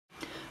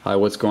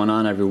What's going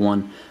on,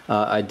 everyone?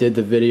 I did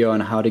the video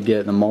on how to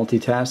get the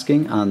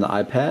multitasking on the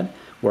iPad,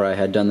 where I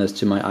had done this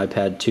to my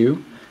iPad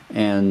 2,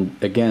 and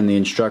again the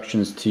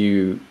instructions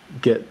to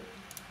get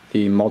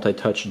the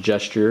multi-touch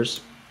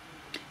gestures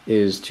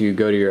is to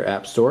go to your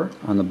app store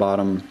on the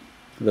bottom,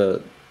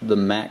 the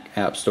Mac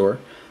app store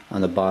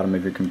on the bottom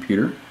of your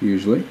computer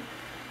usually.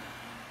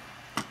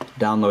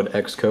 Download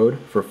Xcode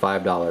for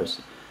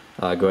 $5.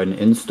 Go ahead and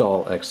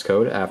install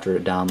Xcode after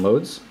it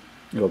downloads.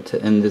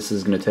 And this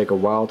is going to take a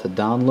while to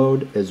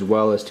download as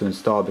well as to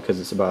install, because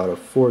it's about a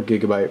 4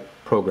 GB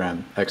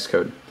program,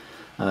 Xcode.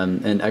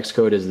 And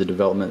Xcode is the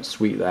development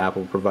suite that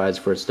Apple provides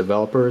for its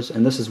developers,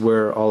 and this is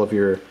where all of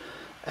your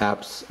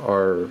apps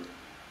are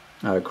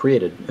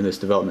created in this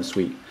development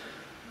suite.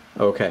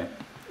 Okay,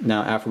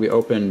 now after we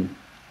open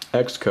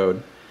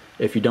Xcode,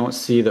 if you don't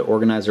see the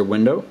organizer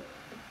window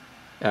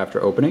after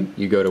opening,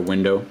 you go to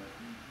Window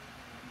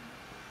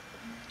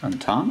on the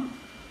top,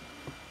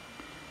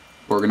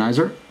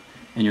 Organizer,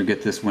 and you'll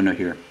get this window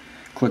here.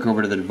 Click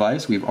over to the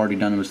device. We've already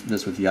done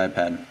this with the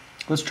iPad.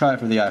 Let's try it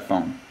for the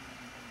iPhone.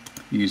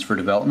 Use for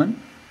development.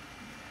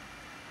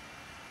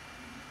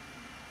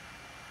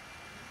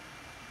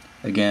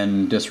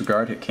 Again,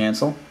 disregard, hit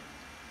cancel,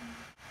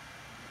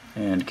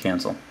 and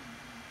cancel.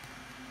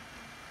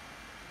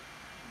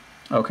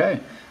 Okay,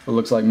 it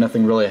looks like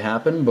nothing really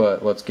happened,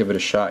 but let's give it a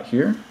shot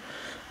here.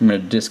 I'm going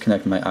to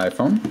disconnect my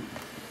iPhone,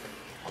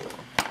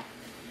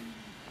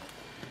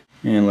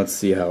 and let's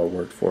see how it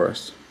worked for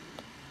us.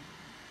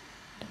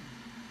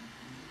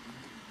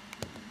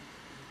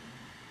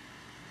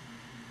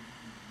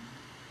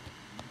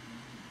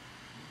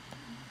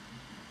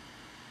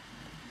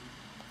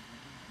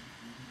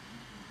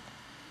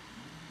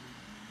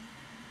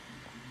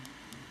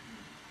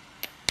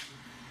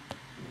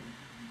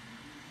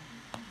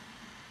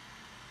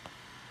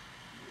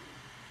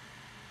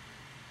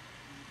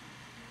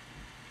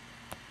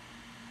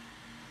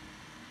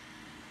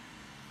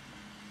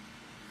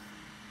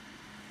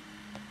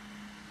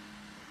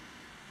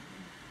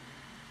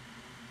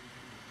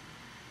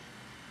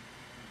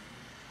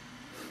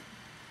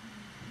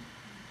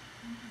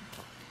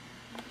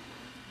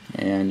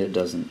 And it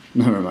doesn't.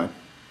 Never mind.